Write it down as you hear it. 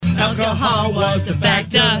Alcohol was a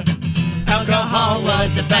factor. Alcohol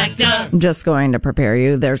was a factor. I'm just going to prepare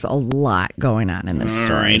you. There's a lot going on in this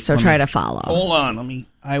story, so try to follow. Hold on.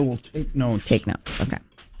 I will take notes. Take notes, okay.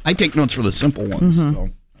 I take notes for the simple ones.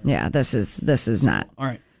 So. Yeah, this is not. All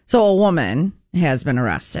right. So a woman has been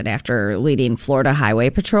arrested after leading Florida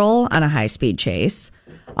Highway Patrol on a high-speed chase.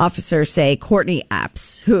 Officers say Courtney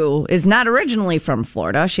Epps, who is not originally from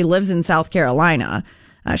Florida, she lives in South Carolina.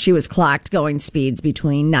 She was clocked going speeds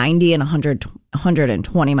between 90 and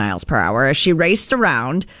 120 miles per hour as she raced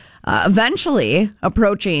around, eventually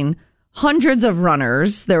approaching hundreds of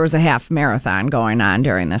runners. There was a half marathon going on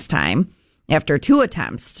during this time. After 2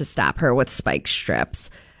 attempts to stop her with spike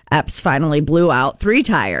strips, Epps finally blew out 3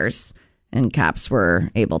 tires, and cops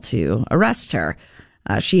were able to arrest her.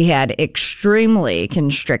 She had extremely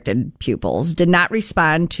constricted pupils, did not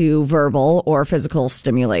respond to verbal or physical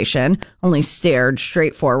stimulation, only stared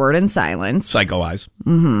straight forward in silence. Psycho eyes.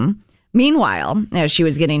 Meanwhile, as she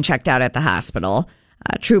was getting checked out at the hospital,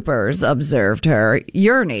 troopers observed her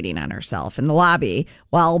urinating on herself in the lobby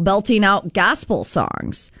while belting out gospel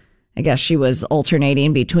songs. I guess she was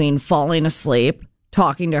alternating between falling asleep,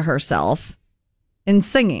 talking to herself, and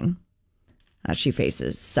singing. She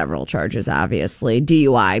faces several charges, obviously,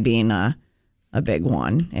 DUI being a big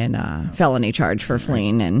one, and a felony charge for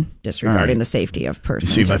fleeing and disregarding the safety of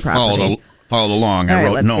persons see if or I property. followed along. I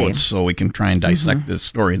wrote notes see. so we can try and dissect this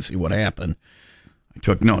story and see what happened. I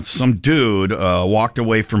took notes. Some dude walked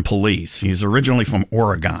away from police. He's originally from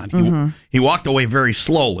Oregon. He walked away very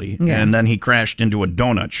slowly, and then he crashed into a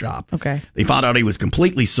donut shop. Okay. They found out he was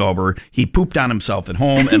completely sober. He pooped on himself at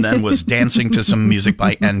home and then was dancing to some music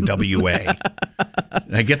by NWA.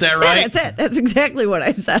 Did I get that right? Yeah, that's it. That's exactly what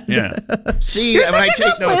I said. Yeah. See, You're when such I a take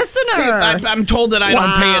good notes, listener. I'm told that I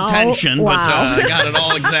don't pay attention, but Wow. I got it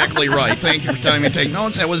all exactly right. Thank you for telling me to take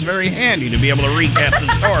notes. That was very handy to be able to recap the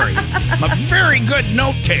story. I'm a very good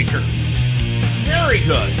note taker. Very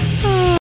good.